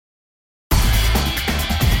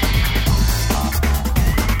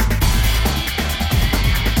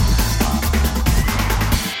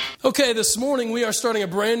Okay, this morning we are starting a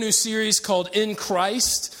brand new series called In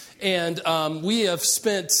Christ. And we have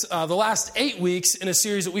spent the last 8 weeks in a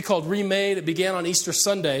series that we called Remade. It began on Easter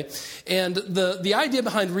Sunday. And the idea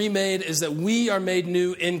behind Remade is that we are made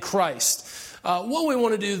new in Christ. What we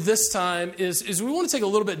want to do this time is we want to take a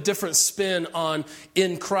little bit different spin on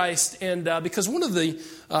in Christ. And because one of the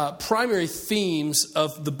primary themes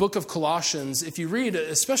of the book of Colossians, if you read,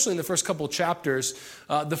 especially in the first couple of chapters,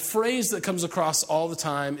 the phrase that comes across all the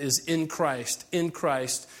time is in Christ, in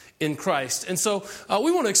Christ, in Christ. And so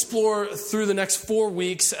we want to explore through the next 4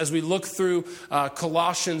 weeks as we look through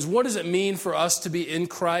Colossians, what does it mean for us to be in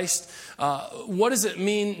Christ? What does it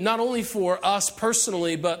mean not only for us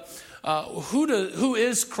personally, but who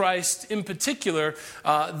is Christ in particular,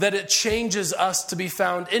 that it changes us to be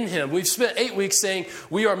found in Him? We've spent 8 weeks saying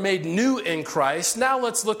we are made new in Christ. Now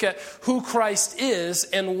let's look at who Christ is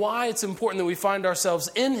and why it's important that we find ourselves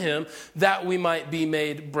in Him, that we might be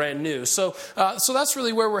made brand new. So that's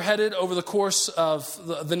really where we're headed over the course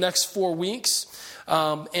of the next 4 weeks.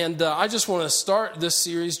 I just want to start this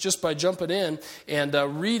series just by jumping in and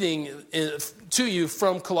reading to you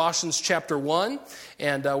from Colossians chapter 1.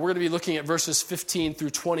 And we're going to be looking at verses 15 through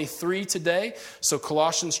 23 today. So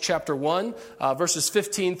Colossians chapter 1, verses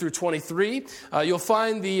 15 through 23. You'll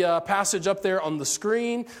find the passage up there on the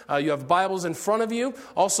screen. You have Bibles in front of you.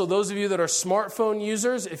 Also, those of you that are smartphone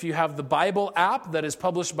users, if you have the Bible app that is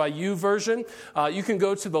published by YouVersion, you can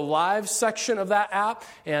go to the live section of that app,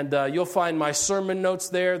 and you'll find my sermon notes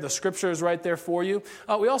there. The scripture is right there for you.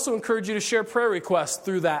 We also encourage you to share prayer requests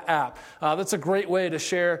through that app. That's a great way to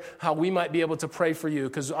share how we might be able to pray for you,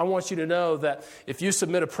 because I want you to know that if you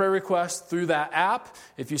submit a prayer request through that app,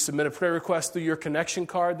 if you submit a prayer request through your connection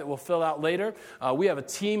card that we'll fill out later, we have a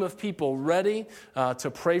team of people ready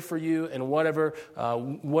to pray for you in whatever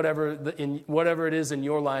it is in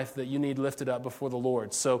your life that you need lifted up before the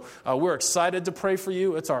Lord. So we're excited to pray for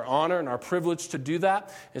you. It's our honor and our privilege to do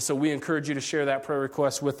that, and so we encourage you to share that prayer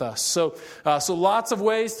request with us. So lots of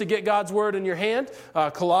ways to get God's word in your hand.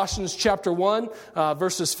 Colossians chapter 1,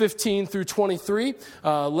 verses 15 through 23.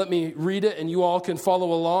 Let me read it, and you all can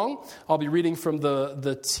follow along. I'll be reading from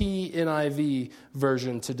the TNIV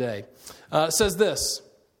version today. It says this: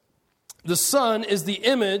 "The Son is the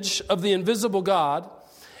image of the invisible God,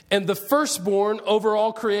 and the firstborn over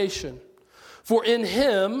all creation. For in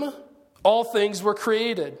Him all things were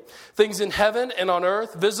created, things in heaven and on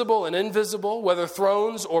earth, visible and invisible, whether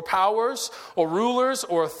thrones or powers or rulers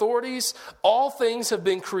or authorities. All things have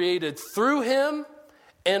been created through Him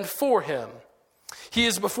and for Him. He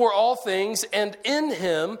is before all things, and in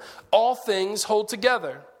Him all things hold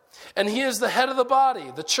together. And He is the head of the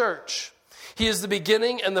body, the church. He is the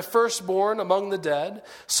beginning and the firstborn among the dead,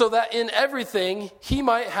 so that in everything He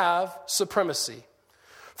might have supremacy.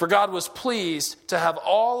 For God was pleased to have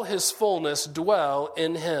all His fullness dwell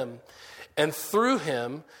in Him, and through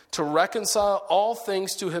Him to reconcile all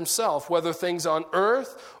things to Himself, whether things on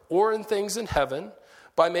earth or in things in heaven,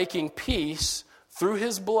 by making peace through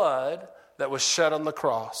His blood that was shed on the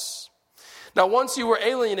cross. Now once you were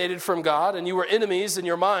alienated from God, and you were enemies in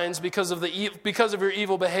your minds because of your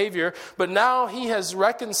evil behavior, but now He has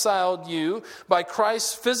reconciled you by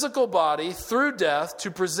Christ's physical body through death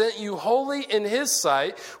to present you holy in His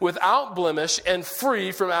sight, without blemish and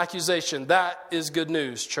free from accusation." That is good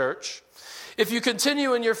news, church. "If you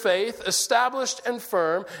continue in your faith, established and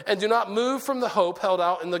firm, and do not move from the hope held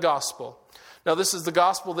out in the gospel. Now this is the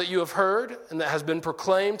gospel that you have heard, and that has been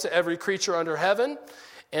proclaimed to every creature under heaven,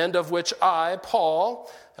 and of which I, Paul,"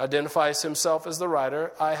 identifies himself as the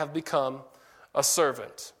writer, "I have become a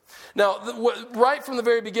servant." Now, right from the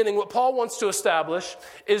very beginning, what Paul wants to establish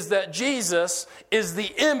is that Jesus is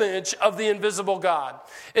the image of the invisible God.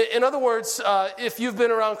 In other words, if you've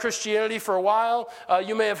been around Christianity for a while,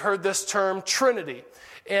 you may have heard this term Trinity.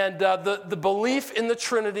 And the belief in the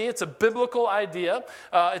Trinity, it's a biblical idea.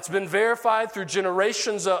 It's been verified through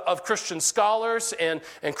generations of Christian scholars and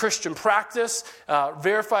Christian practice,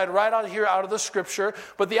 verified right out here out of the Scripture.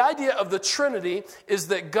 But the idea of the Trinity is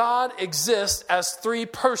that God exists as three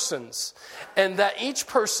persons, and that each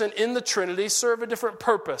person in the Trinity serve a different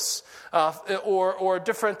purpose or a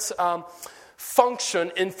different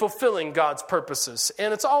function in fulfilling God's purposes.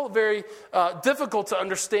 And it's all very difficult to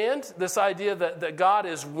understand, this idea that God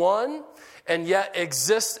is one and yet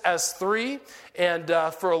exists as three. And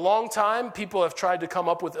for a long time, people have tried to come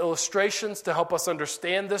up with illustrations to help us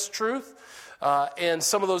understand this truth. And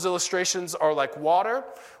some of those illustrations are like water,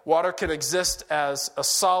 Water can exist as a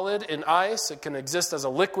solid in ice. It can exist as a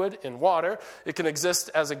liquid in water. It can exist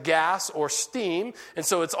as a gas or steam. And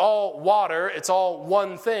so it's all water. It's all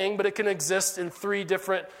one thing, but it can exist in three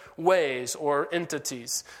different ways or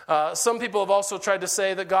entities. Some people have also tried to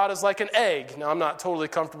say that God is like an egg. Now, I'm not totally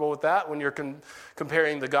comfortable with that when you're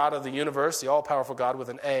comparing the God of the universe, the all-powerful God, with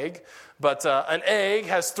an egg. But an egg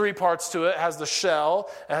has three parts to it. It has the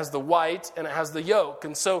shell, it has the white, and it has the yolk.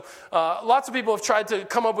 And so lots of people have tried to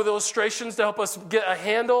come up with illustrations to help us get a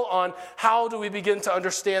handle on how do we begin to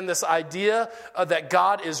understand this idea that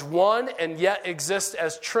God is one and yet exists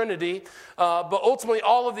as Trinity. But ultimately,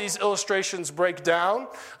 all of these illustrations break down.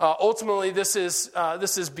 Ultimately, this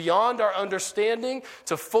is beyond our understanding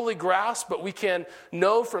to fully grasp, but we can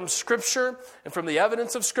know from Scripture and from the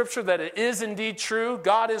evidence of Scripture that it is indeed true.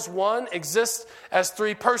 God is one, exists as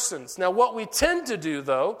three persons. Now, what we tend to do,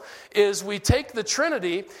 though, is we take the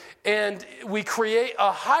Trinity and we create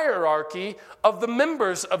a hierarchy of the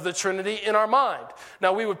members of the Trinity in our mind.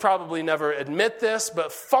 Now, we would probably never admit this,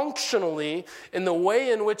 but functionally, in the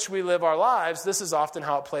way in which we live our lives, this is often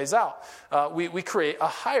how it plays out. We create a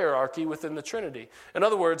hierarchy within the Trinity. In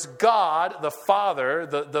other words, God, the Father,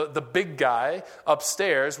 the big guy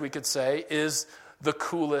upstairs, we could say, is the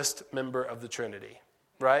coolest member of the Trinity,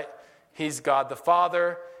 right? He's God the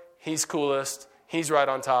Father, he's coolest, he's right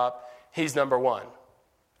on top, he's number one.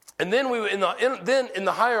 And then in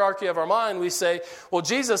the hierarchy of our mind, we say, well,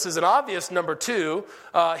 Jesus is an obvious number two.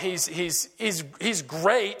 He's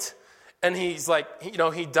great, and he's like,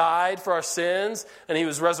 he died for our sins, and he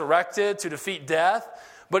was resurrected to defeat death.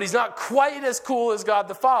 But he's not quite as cool as God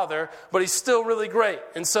the Father, but he's still really great.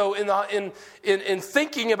 And so in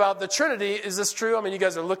thinking about the Trinity, is this true? I mean, you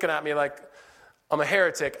guys are looking at me like I'm a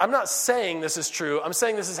heretic. I'm not saying this is true. I'm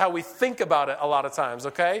saying this is how we think about it a lot of times,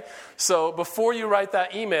 okay? So before you write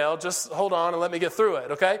that email, just hold on and let me get through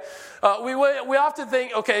it, okay? We often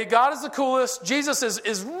think, okay, God is the coolest. Jesus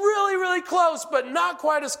is really, really close, but not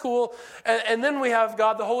quite as cool. And then we have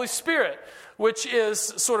God the Holy Spirit, which is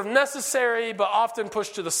sort of necessary, but often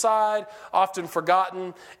pushed to the side, often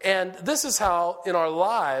forgotten. And this is how, in our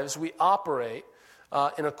lives, we operate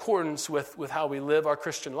in accordance with how we live our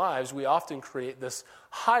Christian lives. We often create this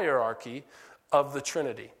hierarchy of the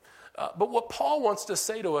Trinity. But what Paul wants to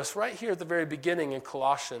say to us right here at the very beginning in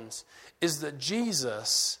Colossians is that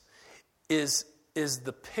Jesus is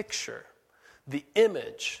the picture, the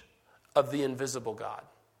image of the invisible God.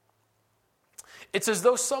 It's as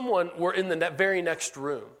though someone were in the very next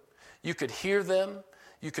room. You could hear them,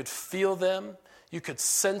 you could feel them, you could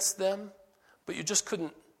sense them, but you just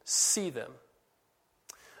couldn't see them.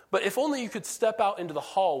 But if only you could step out into the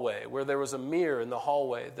hallway where there was a mirror in the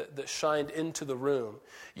hallway that shined into the room,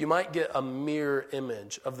 you might get a mirror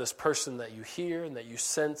image of this person that you hear and that you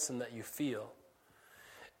sense and that you feel.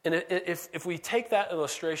 And if we take that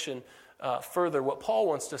illustration further, what Paul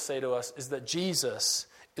wants to say to us is that Jesus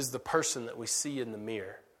is the person that we see in the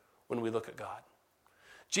mirror when we look at God.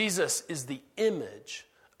 Jesus is the image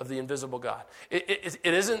of the invisible God. It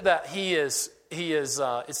isn't that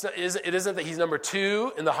it isn't that he's number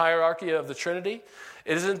two in the hierarchy of the Trinity.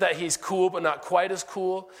 It isn't that he's cool but not quite as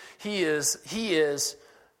cool. He is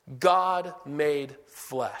God made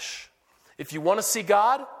flesh. If you want to see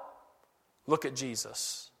God, look at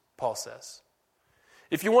Jesus, Paul says.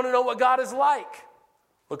 If you want to know what God is like,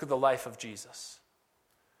 look at the life of Jesus.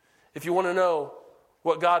 If you want to know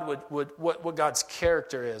what God what God's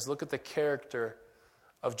character is, look at the character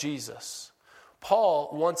of Jesus. Paul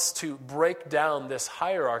wants to break down this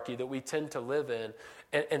hierarchy that we tend to live in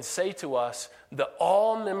and say to us that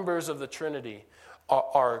all members of the Trinity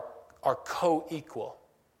are co-equal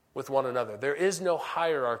with one another. There is no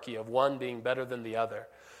hierarchy of one being better than the other.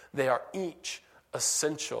 They are each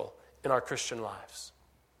essential in our Christian lives.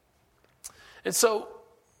 And so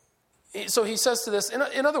he says to this,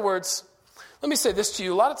 in other words, let me say this to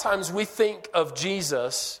you. A lot of times we think of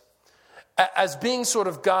Jesus as being sort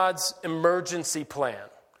of God's emergency plan.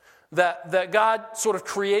 That God sort of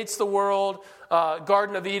creates the world,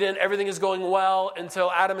 Garden of Eden, everything is going well until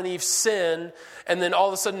Adam and Eve sin, and then all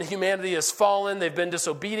of a sudden humanity has fallen, they've been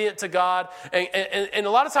disobedient to God, and a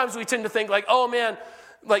lot of times we tend to think like, oh man,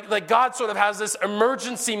 like God sort of has this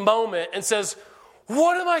emergency moment and says,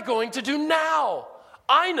 what am I going to do now?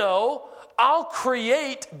 I know, I'll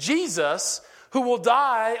create Jesus who will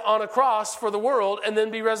die on a cross for the world and then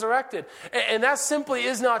be resurrected. And that simply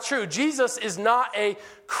is not true. Jesus is not a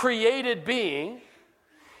created being.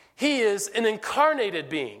 He is an incarnated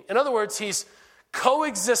being. In other words, he's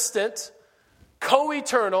co-existent,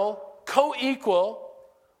 co-eternal, co-equal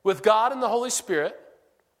with God and the Holy Spirit,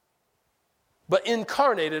 but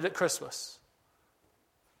incarnated at Christmas.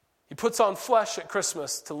 He puts on flesh at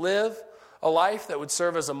Christmas to live a life that would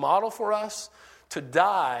serve as a model for us, to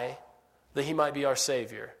die that he might be our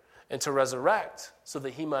Savior, and to resurrect so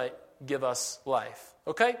that he might give us life.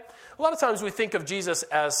 Okay? A lot of times we think of Jesus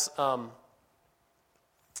as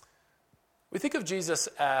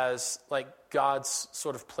like God's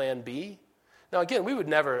sort of plan B. Now, again, we would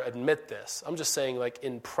never admit this. I'm just saying, like,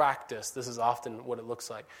 in practice, this is often what it looks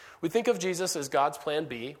like. We think of Jesus as God's plan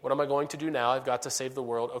B. What am I going to do now? I've got to save the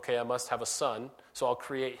world. Okay, I must have a son, so I'll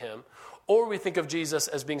create him. Or we think of Jesus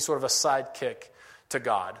as being sort of a sidekick to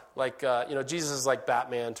God. Like, Jesus is like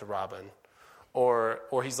Batman to Robin. Or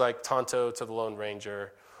he's like Tonto to the Lone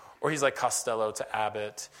Ranger. Or he's like Costello to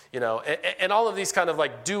Abbott, and all of these kind of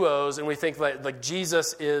like duos, and we think like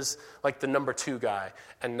Jesus is like the number 2 guy.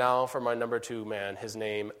 And now for my number 2 man, his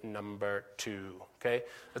name, Number 2, okay?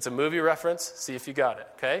 That's a movie reference. See if you got it,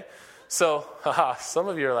 okay? So, some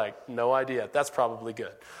of you are like, no idea. That's probably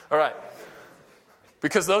good. All right.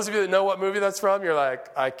 Because those of you that know what movie that's from, you're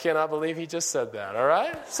like, I cannot believe he just said that, all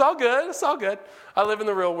right? It's all good. It's all good. I live in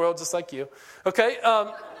the real world just like you. Okay,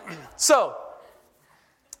 So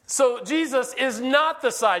Jesus is not the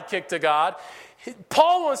sidekick to God.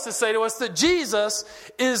 Paul wants to say to us that Jesus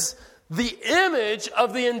is the image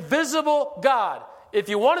of the invisible God. If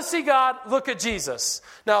you want to see God, look at Jesus.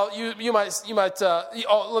 Now, you might.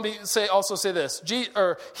 Let me also say this.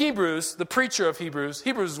 Hebrews, the preacher of Hebrews.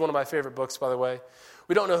 Hebrews is one of my favorite books, by the way.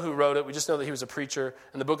 We don't know who wrote it. We just know that he was a preacher,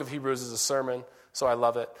 and the book of Hebrews is a sermon, so I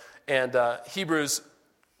love it. And Hebrews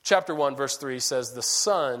chapter 1, verse 3 says, "The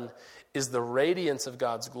Son is the radiance of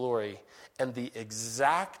God's glory and the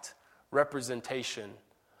exact representation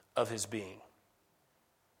of his being."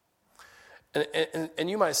 And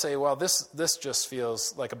you might say, well, this just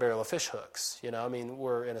feels like a barrel of fish hooks.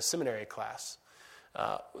 We're in a seminary class.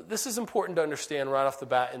 This is important to understand right off the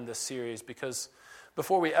bat in this series, because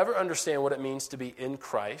before we ever understand what it means to be in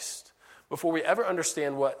Christ, before we ever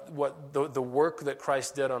understand what the work that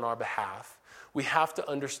Christ did on our behalf, we have to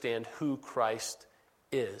understand who Christ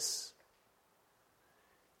is.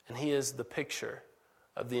 And he is the picture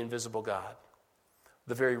of the invisible God,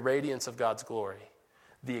 the very radiance of God's glory,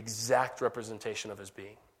 the exact representation of his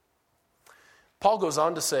being. Paul goes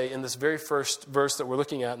on to say in this very first verse that we're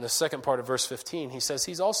looking at, in the second part of verse 15, he says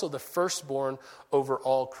he's also the firstborn over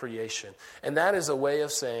all creation. And that is a way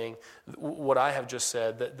of saying what I have just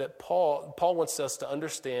said, that Paul wants us to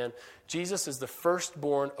understand Jesus is the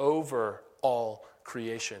firstborn over all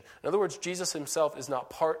creation. In other words, Jesus himself is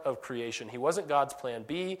not part of creation. He wasn't God's plan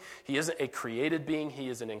B. He isn't a created being. He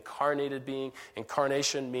is an incarnated being.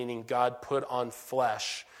 Incarnation meaning God put on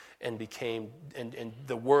flesh and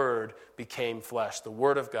the Word became flesh. The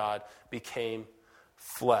Word of God became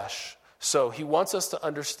flesh. So he wants us to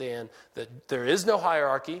understand that there is no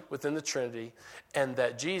hierarchy within the Trinity, and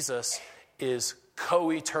that Jesus is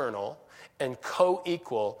co-eternal and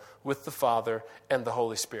co-equal with the Father and the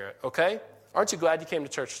Holy Spirit. Okay? Aren't you glad you came to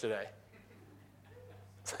church today?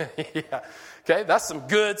 Yeah. Okay, that's some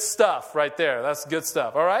good stuff right there. That's good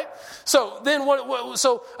stuff, all right? So then,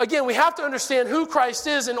 so again, we have to understand who Christ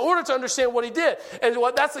is in order to understand what he did. And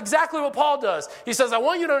that's exactly what Paul does. He says, I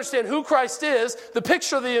want you to understand who Christ is, the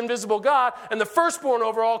picture of the invisible God, and the firstborn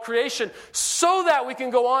over all creation, so that we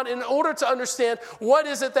can go on in order to understand what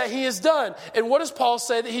is it that he has done. And what does Paul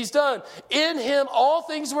say that he's done? In him, all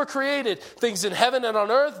things were created, things in heaven and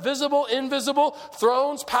on earth, visible, invisible,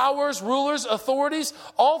 thrones, powers, rulers, authorities.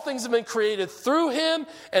 All things have been created through him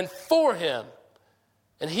and for him.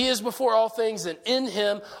 And he is before all things, and in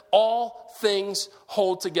him all things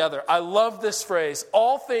hold together. I love this phrase.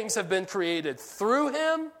 All things have been created through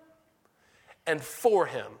him and for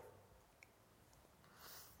him.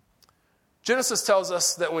 Genesis tells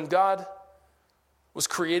us that when God was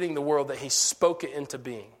creating the world, that he spoke it into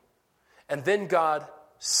being. And then God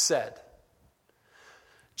said.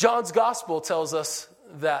 John's gospel tells us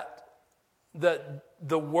that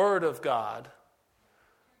the Word of God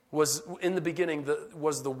was, in the beginning,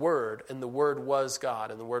 was the Word, and the Word was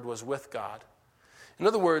God, and the Word was with God. In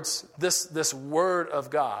other words, this Word of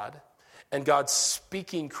God and God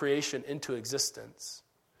speaking creation into existence,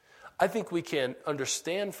 I think we can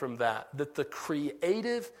understand from that the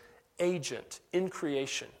creative agent in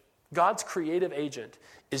creation, God's creative agent,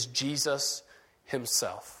 is Jesus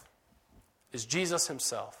himself. Is Jesus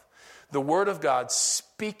himself. The Word of God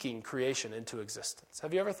speaking creation into existence.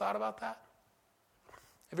 Have you ever thought about that?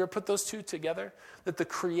 Have you ever put those two together? That the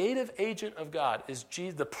creative agent of God is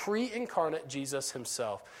the pre-incarnate Jesus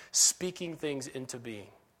himself speaking things into being.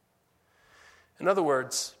 In other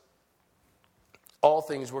words, all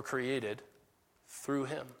things were created through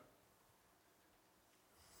him.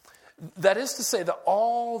 That is to say that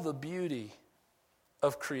all the beauty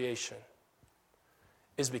of creation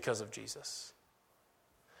is because of Jesus.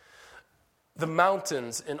 The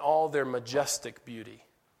mountains in all their majestic beauty,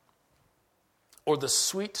 or the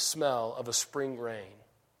sweet smell of a spring rain,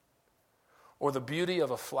 or the beauty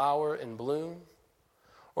of a flower in bloom,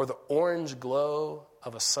 or the orange glow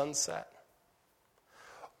of a sunset,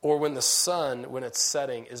 or when the sun, when it's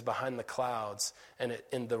setting, is behind the clouds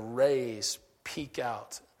and the rays peek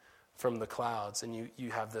out from the clouds, and you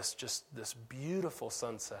have this beautiful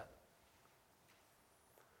sunset.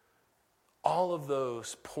 All of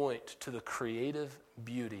those point to the creative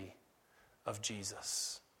beauty of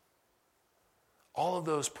Jesus. All of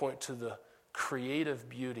those point to the creative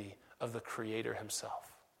beauty of the Creator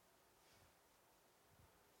himself.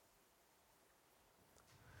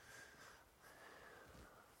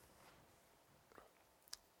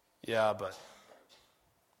 Yeah, but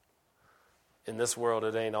in this world,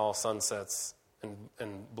 it ain't all sunsets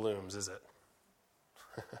and blooms, is it?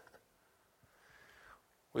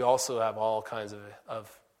 We also have all kinds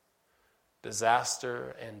of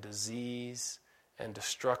disaster and disease and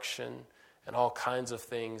destruction and all kinds of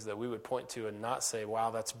things that we would point to and not say, wow,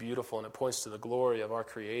 that's beautiful, and it points to the glory of our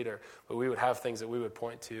Creator. But we would have things that we would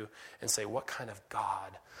point to and say, what kind of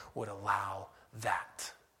God would allow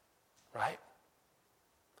that? Right?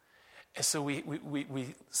 And so we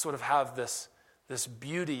sort of have this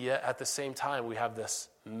beauty, yet at the same time we have this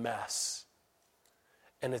mess.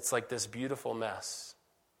 And it's like this beautiful mess.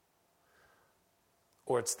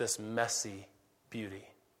 Or it's this messy beauty.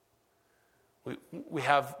 We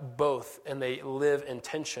have both, and they live in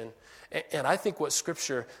tension. And I think what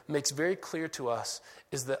Scripture makes very clear to us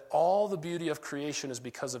is that all the beauty of creation is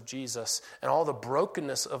because of Jesus, and all the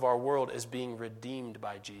brokenness of our world is being redeemed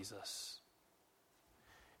by Jesus.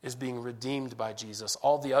 Is being redeemed by Jesus.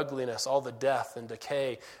 All the ugliness, all the death and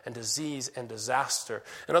decay and disease and disaster.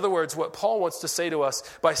 In other words, what Paul wants to say to us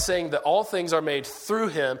by saying that all things are made through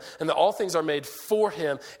him and that all things are made for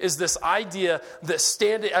him is this idea that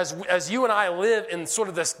standing as you and I live in sort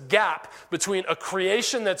of this gap between a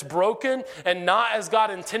creation that's broken and not as God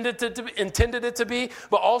intended it to be,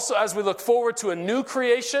 but also as we look forward to a new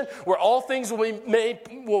creation where all things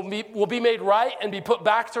will be made right and be put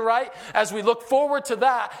back to right. As we look forward to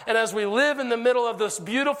that, and as we live in the middle of this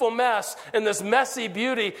beautiful mess and this messy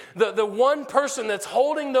beauty, the one person that's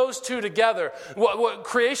holding those two together, what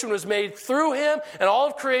creation was made through him and all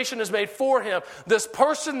of creation is made for him, this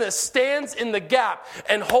person that stands in the gap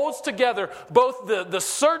and holds together both the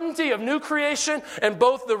certainty of new creation and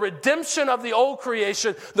both the redemption of the old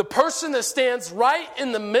creation, the person that stands right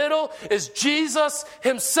in the middle is Jesus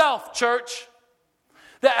himself, church.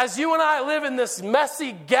 That as you and I live in this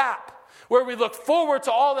messy gap, where we look forward to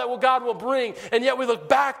all that God will bring, and yet we look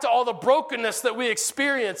back to all the brokenness that we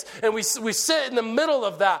experience, and we sit in the middle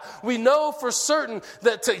of that. We know for certain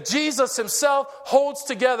that Jesus himself holds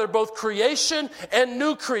together both creation and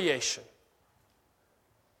new creation.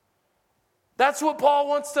 That's what Paul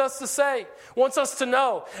wants us to say, wants us to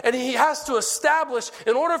know. And he has to establish,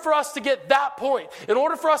 in order for us to get that point, in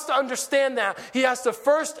order for us to understand that, he has to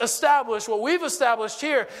first establish what we've established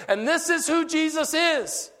here, and this is who Jesus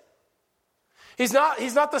is. He's not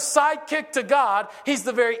the sidekick to God. He's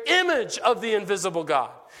the very image of the invisible God.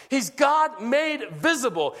 He's God made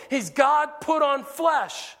visible. He's God put on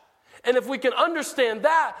flesh. And if we can understand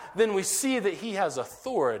that, then we see that he has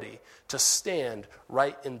authority to stand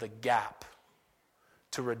right in the gap,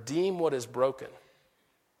 to redeem what is broken,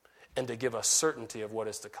 and to give us certainty of what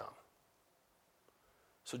is to come.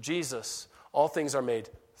 So Jesus, all things are made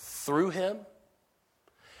through him,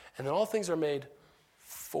 and then all things are made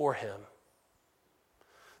for him.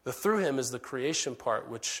 The through him is the creation part,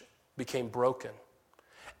 which became broken.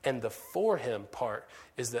 And the for him part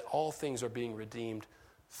is that all things are being redeemed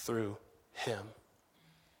through him.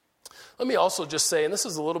 Let me also just say, and this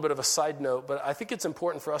is a little bit of a side note, but I think it's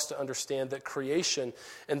important for us to understand that creation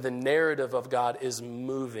and the narrative of God is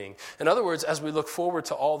moving. In other words, as we look forward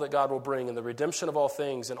to all that God will bring and the redemption of all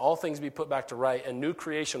things and all things be put back to right and new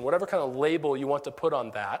creation, whatever kind of label you want to put on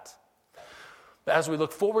that, but as we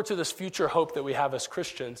look forward to this future hope that we have as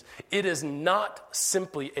Christians, it is not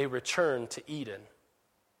simply a return to Eden.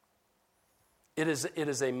 It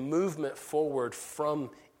is a movement forward from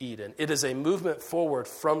Eden. It is a movement forward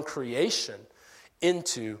from creation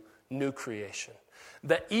into new creation.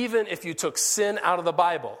 That even if you took sin out of the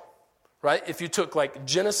Bible, right? If you took like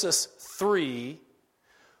Genesis 3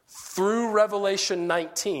 through Revelation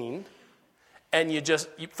 19, and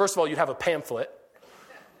first of all, you'd have a pamphlet.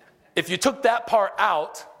 If you took that part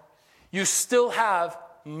out, you still have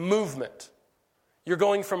movement. You're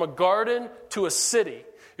going from a garden to a city.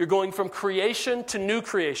 You're going from creation to new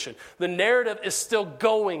creation. The narrative is still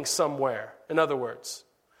going somewhere, in other words.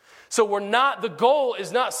 So the goal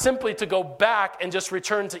is not simply to go back and just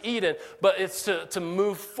return to Eden, but it's to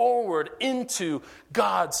move forward into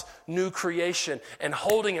God's new creation and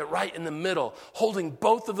holding it right in the middle. Holding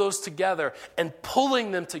both of those together and pulling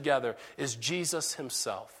them together is Jesus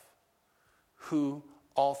himself, who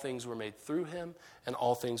all things were made through him and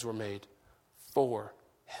all things were made for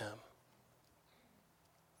him.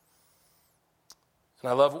 And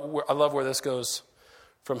I love where this goes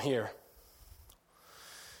from here.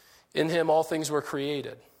 In him all things were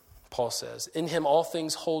created, Paul says. In him all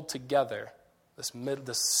things hold together, this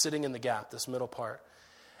sitting in the gap, this middle part.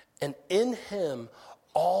 And in him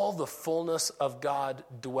all the fullness of God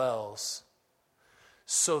dwells,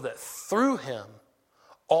 so that through him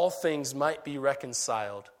all things might be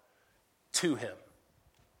reconciled to him.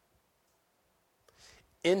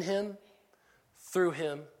 In him, through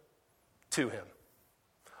him, to him.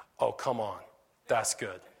 Oh, come on. That's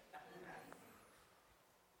good.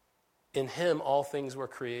 In him all things were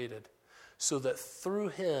created, so that through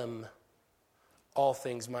him all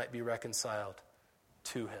things might be reconciled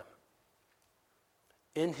to him.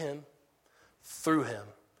 In him, through him,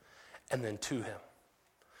 and then to him.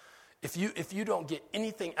 If you don't get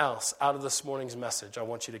anything else out of this morning's message, I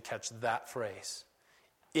want you to catch that phrase.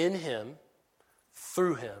 In him,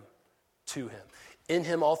 through him, to him. In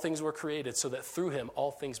him all things were created, so that through him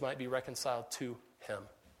all things might be reconciled to him.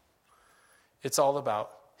 It's all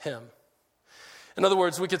about him. In other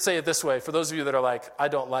words, we could say it this way. For those of you that are like, I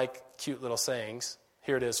don't like cute little sayings,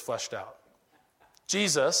 here it is fleshed out.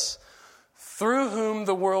 Jesus, through whom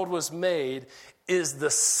the world was made, is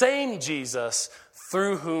the same Jesus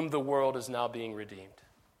through whom the world is now being redeemed.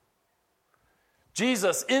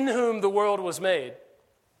 Jesus, in whom the world was made,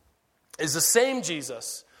 is the same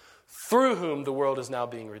Jesus through whom the world is now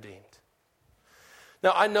being redeemed.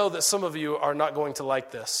 Now, I know that some of you are not going to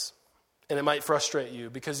like this. And it might frustrate you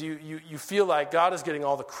because you feel like God is getting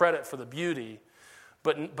all the credit for the beauty,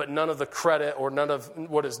 but none of the credit or none of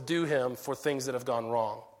what is due him for things that have gone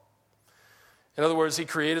wrong. In other words, he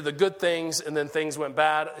created the good things and then things went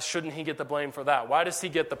bad. Shouldn't he get the blame for that? Why does he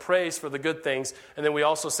get the praise for the good things? And then we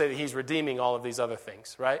also say that he's redeeming all of these other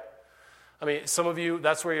things, right? I mean, some of you,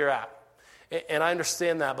 that's where you're at. And I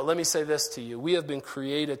understand that, but let me say this to you. We have been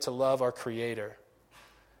created to love our Creator.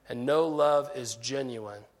 And no love is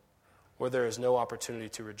genuine where there is no opportunity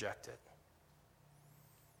to reject it.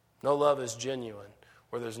 No love is genuine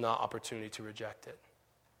where there's not opportunity to reject it.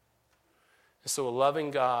 And so a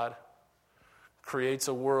loving God creates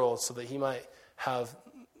a world so that he might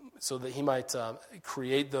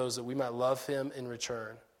create those that we might love him in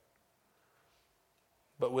return.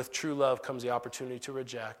 But with true love comes the opportunity to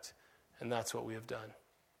reject, and that's what we have done.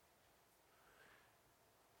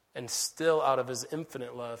 And still out of his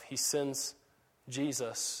infinite love, he sends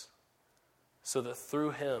Jesus so that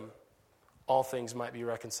through him, all things might be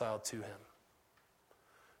reconciled to him.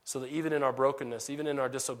 So that even in our brokenness, even in our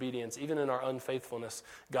disobedience, even in our unfaithfulness,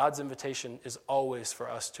 God's invitation is always for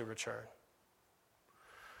us to return.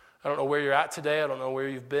 I don't know where you're at today. I don't know where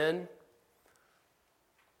you've been.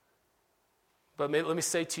 But let me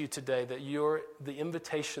say to you today that the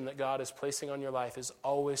invitation that God is placing on your life is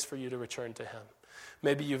always for you to return to him.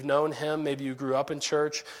 Maybe you've known him. Maybe you grew up in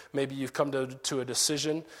church. Maybe you've come to a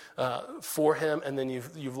decision for him, and then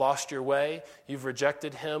you've lost your way. You've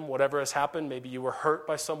rejected him. Whatever has happened, maybe you were hurt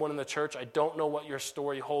by someone in the church. I don't know what your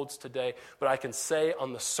story holds today, but I can say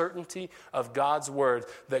on the certainty of God's word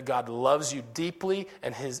that God loves you deeply,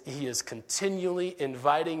 and he is continually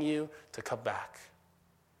inviting you to come back.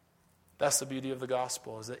 That's the beauty of the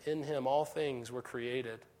gospel, is that in him all things were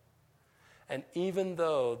created. And even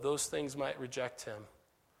though those things might reject him,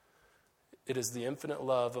 it is the infinite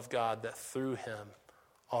love of God that through him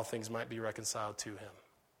all things might be reconciled to him.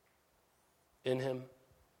 In him,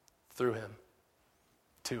 through him,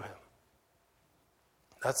 to him.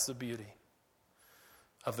 That's the beauty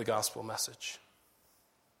of the gospel message.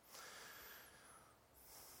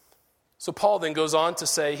 So Paul then goes on to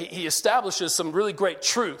say, he establishes some really great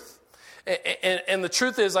truth. And the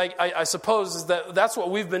truth is, I suppose, is that that's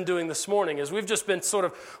what we've been doing this morning, is we've just been sort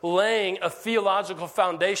of laying a theological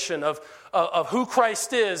foundation of who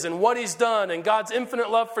Christ is and what he's done and God's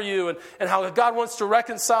infinite love for you and how God wants to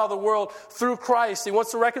reconcile the world through Christ. He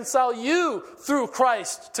wants to reconcile you through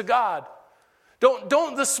Christ to God.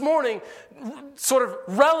 Don't this morning sort of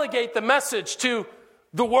relegate the message to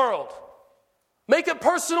the world. Make it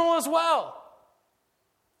personal as well.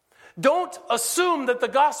 Don't assume that the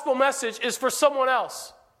gospel message is for someone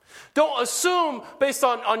else. Don't assume based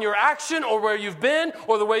on your action or where you've been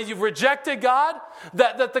or the way you've rejected God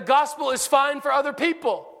that the gospel is fine for other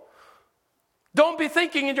people. Don't be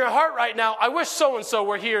thinking in your heart right now, I wish so-and-so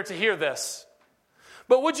were here to hear this.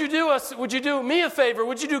 But would you do me a favor?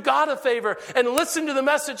 Would you do God a favor and listen to the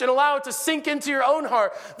message and allow it to sink into your own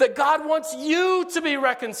heart that God wants you to be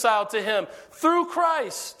reconciled to Him through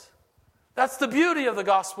Christ? That's the beauty of the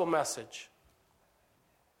gospel message.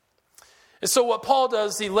 And so what Paul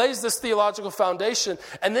does, he lays this theological foundation,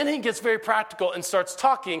 and then he gets very practical and starts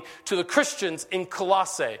talking to the Christians in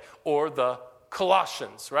Colossae, or the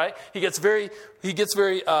Colossians, right? He gets very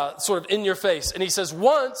sort of in your face. And he says,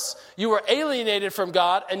 once you were alienated from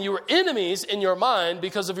God and you were enemies in your mind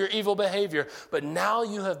because of your evil behavior. But now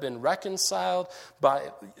you have been reconciled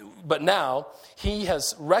but now he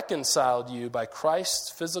has reconciled you by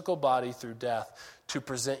Christ's physical body through death to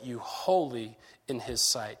present you holy in his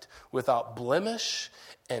sight, without blemish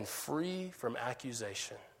and free from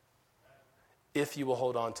accusation, if you will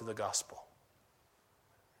hold on to the gospel.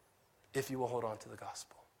 If you will hold on to the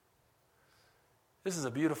gospel. This is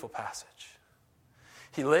a beautiful passage.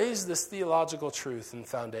 He lays this theological truth and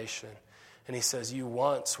foundation, and he says, you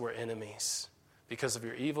once were enemies because of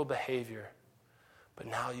your evil behavior, but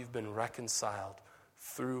now you've been reconciled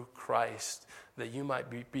through Christ, that you might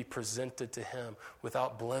be presented to him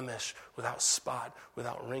without blemish, without spot,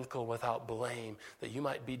 without wrinkle, without blame, that you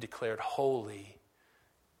might be declared holy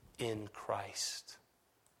in Christ.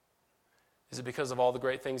 Is it because of all the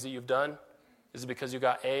great things that you've done? Is it because you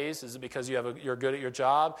got A's? Is it because you're good at your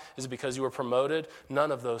job? Is it because you were promoted?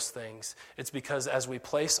 None of those things. It's because as we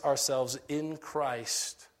place ourselves in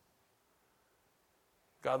Christ,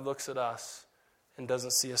 God looks at us and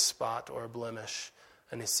doesn't see a spot or a blemish,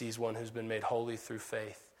 and he sees one who's been made holy through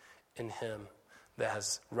faith in him that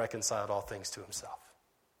has reconciled all things to himself.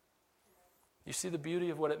 You see the beauty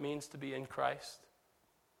of what it means to be in Christ?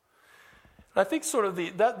 And I think sort of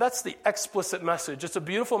that's the explicit message. It's a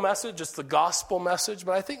beautiful message. It's the gospel message.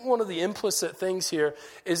 But I think one of the implicit things here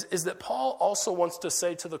is that Paul also wants to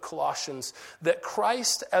say to the Colossians that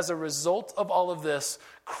Christ, as a result of all of this,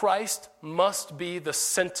 Christ must be the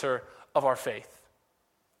center of our faith.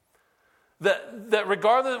 That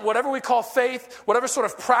regardless, whatever we call faith, whatever sort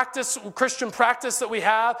of practice, Christian practice that we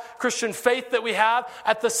have, Christian faith that we have,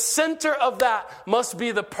 at the center of that must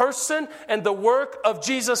be the person and the work of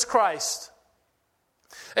Jesus Christ.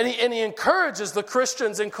 And he encourages the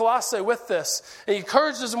Christians in Colossae with this. And he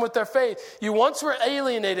encourages them with their faith. You once were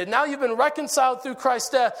alienated. Now you've been reconciled through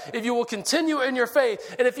Christ's death. If you will continue in your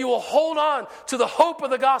faith, and if you will hold on to the hope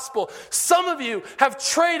of the gospel. Some of you have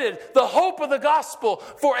traded the hope of the gospel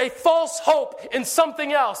for a false hope in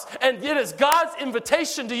something else. And it is God's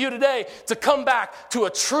invitation to you today to come back to a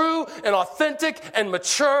true and authentic and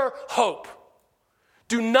mature hope.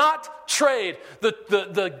 Do not trade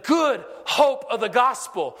the good hope of the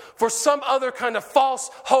gospel for some other kind of false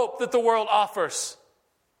hope that the world offers.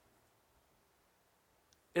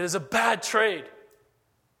 It is a bad trade,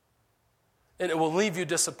 and it will leave you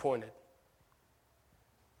disappointed.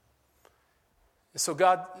 And so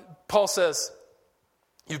Paul says,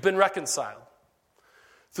 you've been reconciled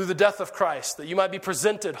through the death of Christ, that you might be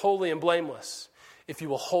presented holy and blameless if you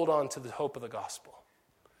will hold on to the hope of the gospel.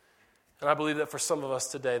 And I believe that for some of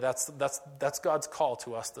us today, that's God's call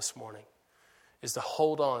to us this morning, is to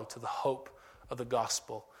hold on to the hope of the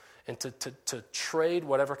gospel and to trade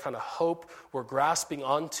whatever kind of hope we're grasping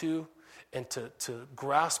onto and to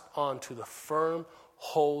grasp onto the firm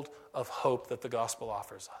hold of hope that the gospel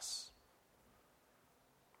offers us,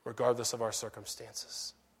 regardless of our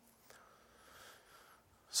circumstances.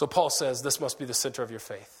 So Paul says this must be the center of your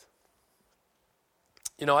faith.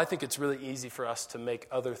 You know, I think it's really easy for us to make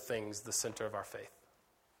other things the center of our faith.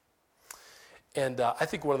 And I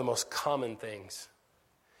think one of the most common things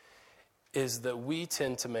is that we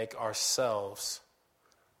tend to make ourselves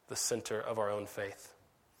the center of our own faith.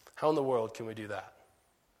 How in the world can we do that?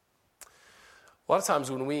 A lot of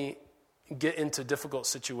times when we get into difficult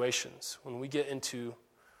situations, when we get into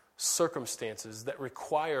circumstances that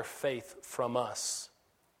require faith from us,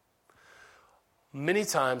 many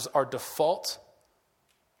times our default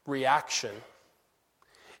reaction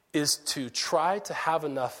is to try to have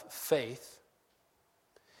enough faith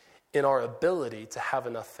in our ability to have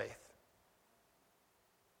enough faith.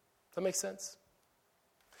 Does that make sense?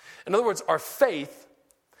 In other words, our faith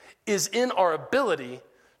is in our ability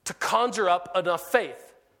to conjure up enough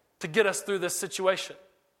faith to get us through this situation.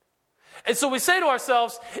 And so we say to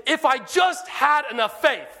ourselves, if I just had enough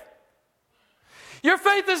faith. Your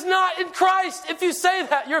faith is not in Christ. If you say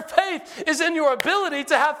that, your faith is in your ability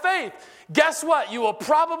to have faith. Guess what? You will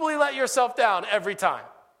probably let yourself down every time.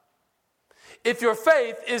 if your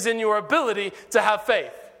faith is in your ability to have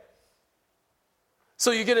faith.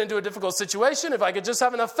 So you get into a difficult situation, if I could just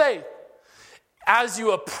have enough faith. As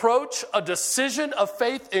you approach a decision of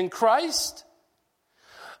faith in Christ,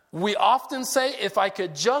 we often say, if I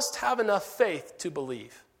could just have enough faith to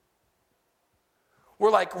believe.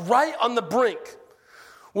 We're like right on the brink.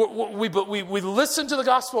 We listen to the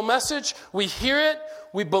gospel message, we hear it,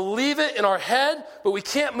 we believe it in our head, but we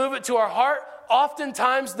can't move it to our heart.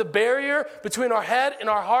 Oftentimes the barrier between our head and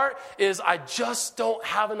our heart is, I just don't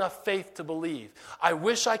have enough faith to believe. I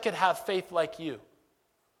wish I could have faith like you.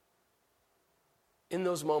 In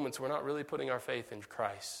those moments, we're not really putting our faith in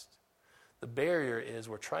Christ. The barrier is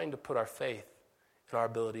we're trying to put our faith in our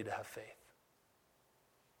ability to have faith.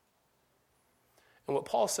 And what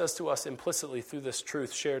Paul says to us implicitly through this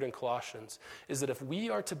truth shared in Colossians is that if we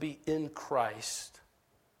are to be in Christ,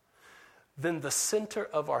 then the center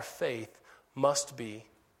of our faith must be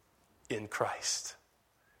in Christ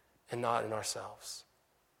and not in ourselves.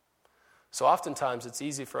 So oftentimes it's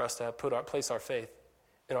easy for us to place our faith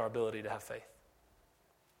in our ability to have faith,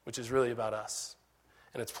 which is really about us.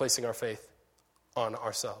 And it's placing our faith on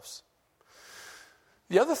ourselves.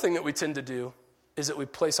 The other thing that we tend to do is that we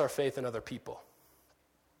place our faith in other people.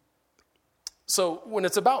 So when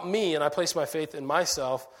it's about me and I place my faith in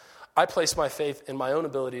myself, I place my faith in my own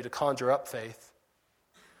ability to conjure up faith.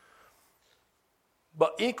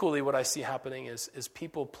 But equally what I see happening is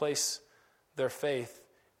people place their faith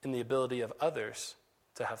in the ability of others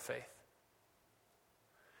to have faith.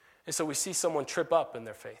 And so we see someone trip up in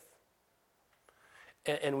their faith.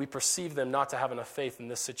 And we perceive them not to have enough faith in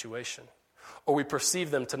this situation. Or we perceive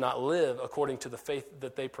them to not live according to the faith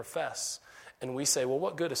that they profess. And we say, well,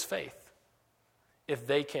 what good is faith if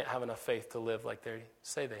they can't have enough faith to live like they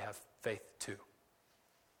say they have faith too?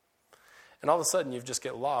 And all of a sudden, you just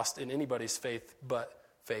get lost in anybody's faith but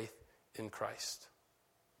faith in Christ.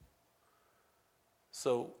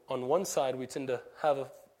 So on one side, we tend to have a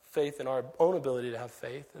faith in our own ability to have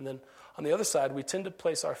faith. And then on the other side, we tend to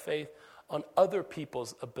place our faith on other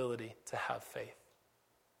people's ability to have faith.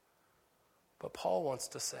 But Paul wants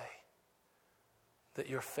to say that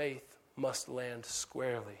your faith must land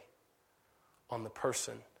squarely on the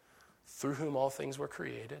person through whom all things were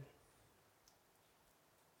created,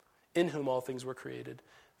 in whom all things were created,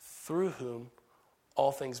 through whom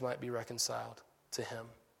all things might be reconciled to him.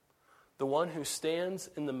 The one who stands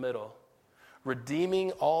in the middle,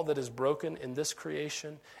 redeeming all that is broken in this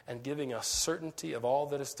creation and giving us certainty of all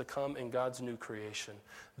that is to come in God's new creation.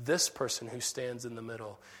 This person who stands in the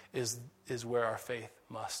middle is where our faith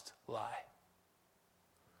must lie.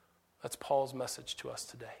 That's Paul's message to us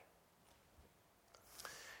today.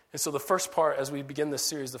 And so the first part, as we begin this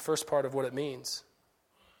series, the first part of what it means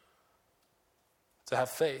to have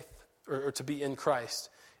faith or to be in Christ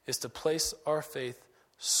is to place our faith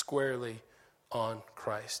squarely on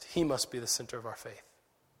Christ. He must be the center of our faith.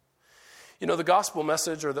 You know, the gospel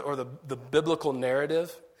message or the biblical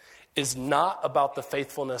narrative is not about the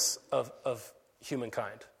faithfulness of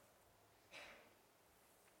humankind.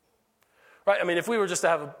 Right? I mean, if we were just to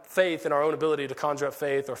have faith in our own ability to conjure up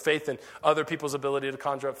faith or faith in other people's ability to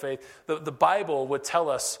conjure up faith, the Bible would tell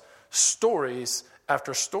us stories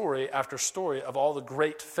after story after story of all the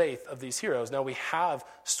great faith of these heroes. Now, we have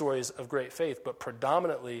stories of great faith, but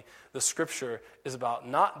predominantly the Scripture is about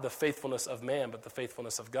not the faithfulness of man, but the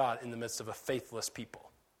faithfulness of God in the midst of a faithless people.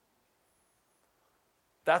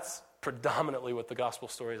 That's predominantly what the gospel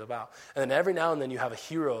story is about. And then every now and then you have a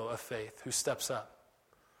hero of faith who steps up.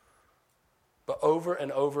 But over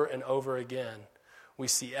and over and over again, we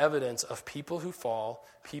see evidence of people who fall,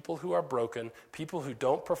 people who are broken, people who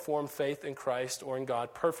don't perform faith in Christ or in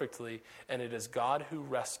God perfectly, and it is God who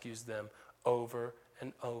rescues them over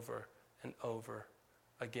and over and over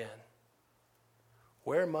again.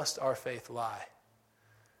 Where must our faith lie?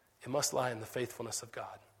 It must lie in the faithfulness of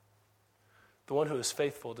God. The one who is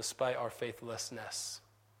faithful despite our faithlessness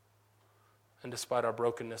and despite our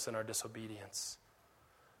brokenness and our disobedience.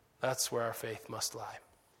 That's where our faith must lie.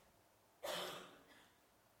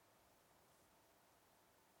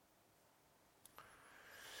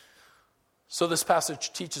 So this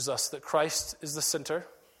passage teaches us that Christ is the center.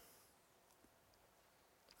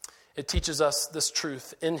 It teaches us this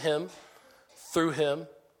truth in him, through him,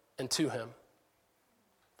 and to him.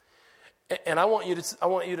 And I want you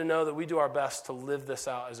to know that we do our best to live this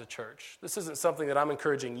out as a church. This isn't something that I'm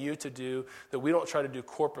encouraging you to do, that we don't try to do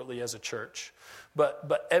corporately as a church.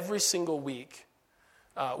 But every single week,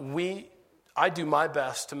 I do my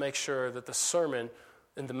best to make sure that the sermon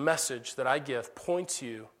and the message that I give points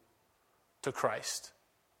you to Christ.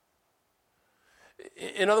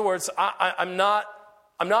 In other words, I'm not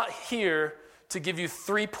here to give you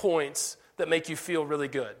 3 points that make you feel really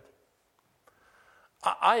good.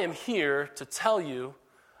 I am here to tell you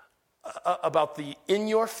about the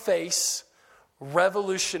in-your-face,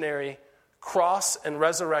 revolutionary cross and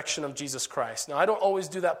resurrection of Jesus Christ. Now, I don't always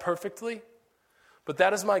do that perfectly, but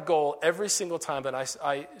that is my goal every single time that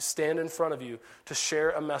I stand in front of you to share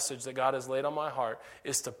a message that God has laid on my heart,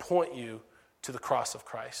 is to point you to the cross of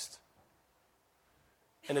Christ.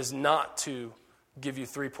 And is not to give you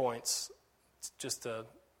 3 points just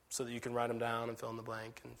so that you can write them down and fill in the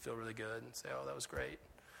blank and feel really good and say, oh, that was great.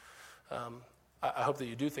 I hope that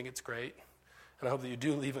you do think it's great, and I hope that you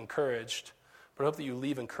do leave encouraged, but I hope that you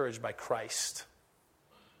leave encouraged by Christ.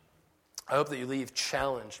 I hope that you leave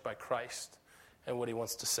challenged by Christ and what he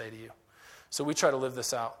wants to say to you. So we try to live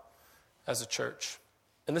this out as a church.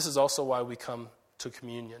 And this is also why we come to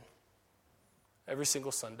communion every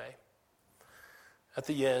single Sunday. At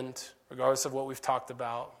the end, regardless of what we've talked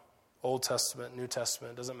about, Old Testament, New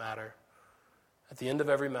Testament, doesn't matter. At the end of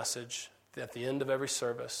every message, at the end of every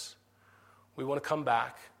service, we want to come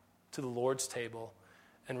back to the Lord's table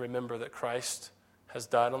and remember that Christ has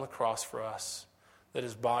died on the cross for us, that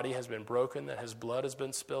his body has been broken, that his blood has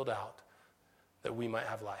been spilled out, that we might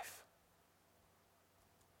have life.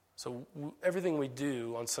 So everything we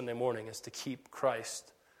do on Sunday morning is to keep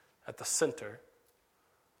Christ at the center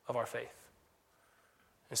of our faith.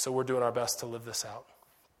 And so we're doing our best to live this out.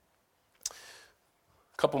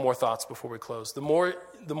 A couple more thoughts before we close. The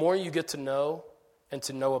more you get to know and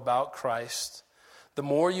to know about Christ, the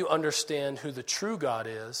more you understand who the true God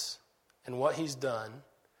is and what he's done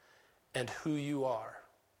and who you are.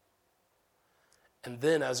 And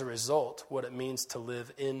then, as a result, what it means to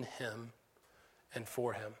live in him and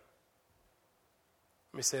for him.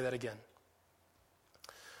 Let me say that again.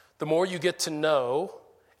 The more you get to know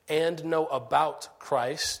and know about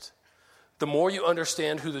Christ, the more you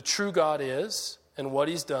understand who the true God is and what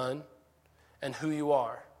he's done and who you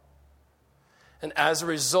are. And as a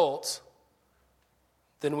result,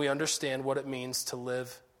 then we understand what it means to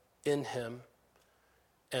live in him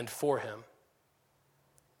and for him.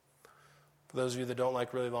 For those of you that don't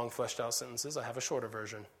like really long, fleshed out sentences, I have a shorter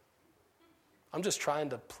version. I'm just trying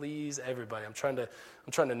to please everybody. I'm trying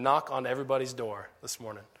to knock on everybody's door this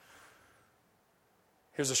morning.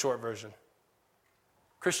 Here's a short version.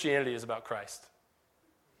 Christianity is about Christ.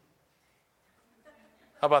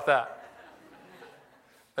 How about that?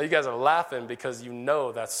 Now you guys are laughing because you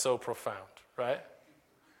know that's so profound, right?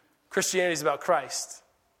 Christianity is about Christ.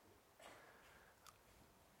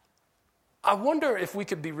 I wonder if we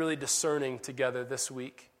could be really discerning together this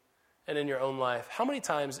week and in your own life. How many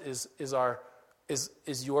times is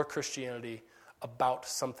your Christianity about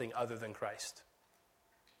something other than Christ?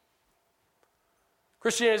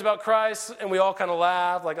 Christianity is about Christ, and we all kind of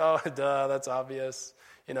laugh like, oh, duh, that's obvious.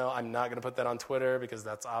 You know, I'm not going to put that on Twitter because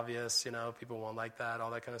that's obvious. You know, people won't like that, all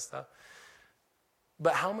that kind of stuff.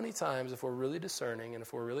 But how many times, if we're really discerning and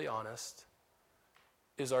if we're really honest,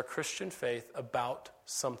 is our Christian faith about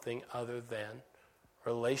something other than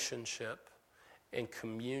relationship and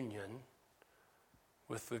communion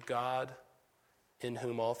with the God in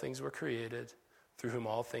whom all things were created, through whom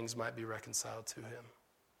all things might be reconciled to him?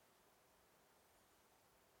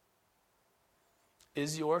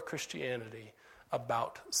 Is your Christianity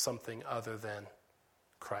about something other than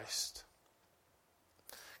Christ?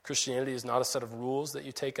 Christianity is not a set of rules that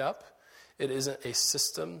you take up. It isn't a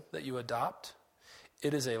system that you adopt.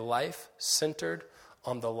 It is a life centered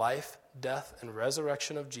on the life, death, and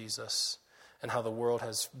resurrection of Jesus and how the world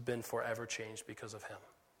has been forever changed because of him.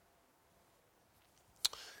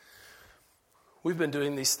 We've been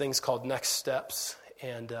doing these things called Next Steps,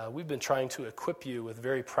 and we've been trying to equip you with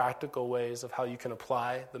very practical ways of how you can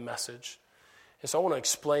apply the message. And so I want to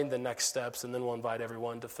explain the next steps, and then we'll invite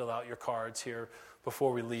everyone to fill out your cards here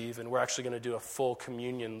before we leave. And we're actually going to do a full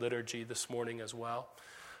communion liturgy this morning as well.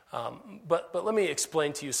 But let me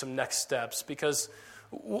explain to you some next steps, because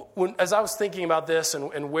as I was thinking about this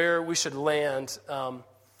and where we should land,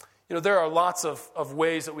 there are lots of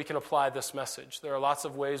ways that we can apply this message. There are lots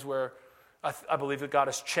of ways where I believe that God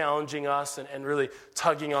is challenging us and really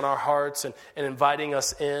tugging on our hearts and inviting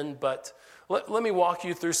us in. But let me walk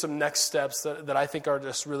you through some next steps that I think are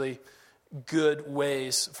just really good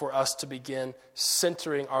ways for us to begin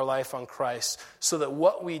centering our life on Christ, so that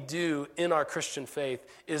what we do in our Christian faith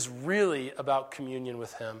is really about communion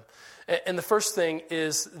with him. And the first thing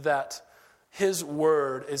is that his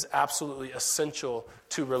word is absolutely essential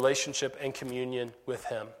to relationship and communion with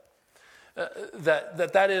him.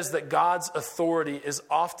 That is that God's authority is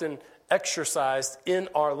often exercised in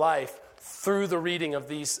our life through the reading of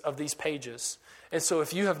these pages. And so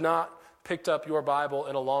if you have not picked up your Bible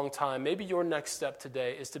in a long time, maybe your next step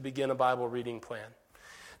today is to begin a Bible reading plan.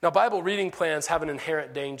 Now, Bible reading plans have an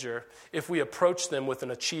inherent danger if we approach them with an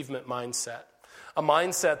achievement mindset. A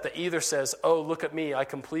mindset that either says, oh, look at me, I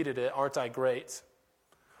completed it, aren't I great?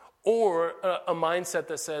 Or a mindset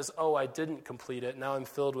that says, oh, I didn't complete it, now I'm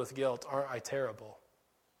filled with guilt, aren't I terrible?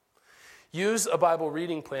 Use a Bible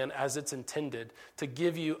reading plan as it's intended to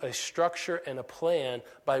give you a structure and a plan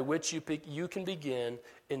by which you can begin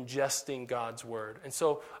ingesting God's Word. And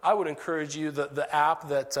so I would encourage you, the app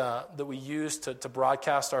that we use to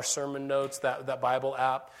broadcast our sermon notes, that Bible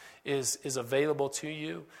app, is available to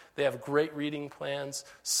you. They have great reading plans.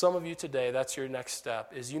 Some of you today, that's your next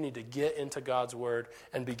step, is you need to get into God's Word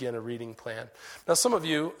and begin a reading plan. Now, some of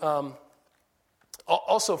you...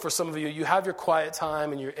 Also, for some of you, you have your quiet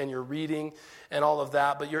time and your reading and all of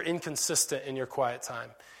that, but you're inconsistent in your quiet time.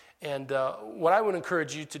 And what I would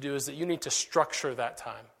encourage you to do is that you need to structure that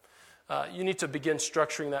time. You need to begin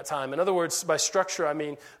structuring that time. In other words, by structure, I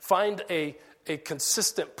mean find a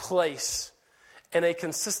consistent place and a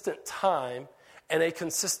consistent time and a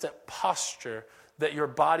consistent posture that your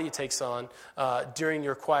body takes on during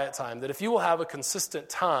your quiet time. That if you will have a consistent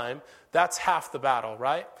time, that's half the battle,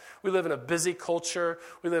 right? We live in a busy culture.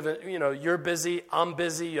 We live in, you're busy, I'm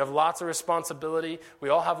busy, you have lots of responsibility. We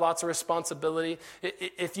all have lots of responsibility.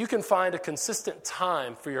 If you can find a consistent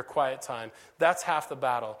time for your quiet time, that's half the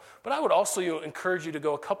battle. But I would also encourage you to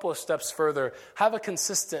go a couple of steps further. Have a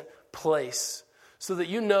consistent place so that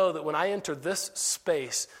you know that when I enter this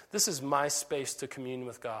space, this is my space to commune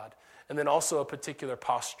with God. And then also a particular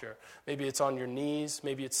posture. Maybe it's on your knees.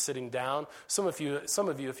 Maybe it's sitting down. Some of you,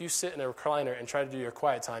 if you sit in a recliner and try to do your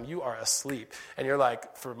quiet time, you are asleep. And you're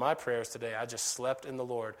like, for my prayers today, I just slept in the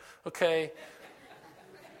Lord. Okay.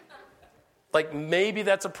 Like maybe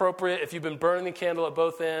that's appropriate if you've been burning the candle at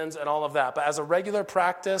both ends and all of that. But as a regular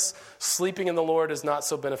practice, sleeping in the Lord is not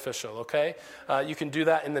so beneficial, okay? You can do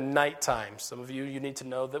that in the nighttime. Some of you need to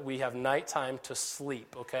know that we have nighttime to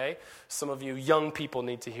sleep, okay? Some of you young people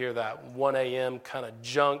need to hear that. 1 a.m. kind of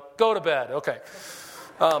junk. Go to bed, okay.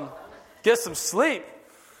 Get some sleep.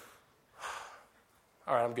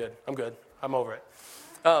 All right, I'm good. I'm over it.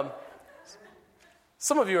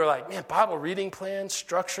 Some of you are like, man, Bible reading plan,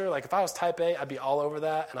 structure. Like if I was type A, I'd be all over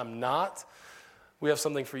that, and I'm not. We have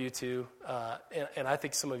something for you too. And I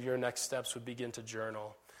think some of your next steps would begin to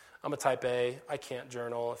journal. I'm a type A. I can't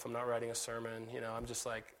journal if I'm not writing a sermon. I'm just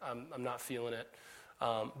like, I'm not feeling it.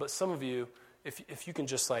 But some of you, if you can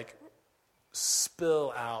just like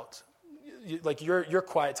spill out, like your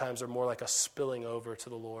quiet times are more like a spilling over to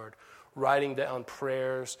the Lord. Writing down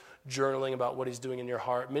prayers, journaling about what he's doing in your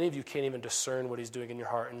heart. Many of you can't even discern what he's doing in your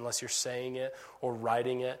heart unless you're saying it or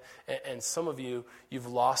writing it. And some of you, you've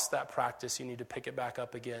lost that practice. You need to pick it back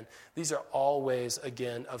up again. These are all ways,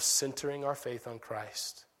 again, of centering our faith on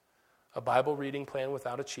Christ. A Bible reading plan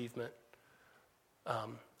without achievement.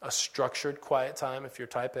 A structured quiet time if you're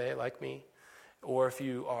type A like me. Or if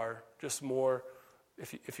you are just more,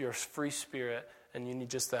 if you're a free spirit, and you need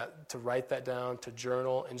just that to write that down, to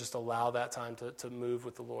journal, and just allow that time to move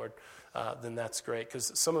with the Lord, then that's great.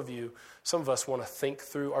 Because some of us want to think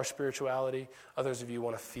through our spirituality. Others of you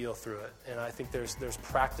want to feel through it. And I think there's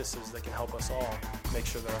practices that can help us all make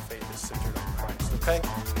sure that our faith is centered on Christ.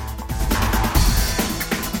 Okay?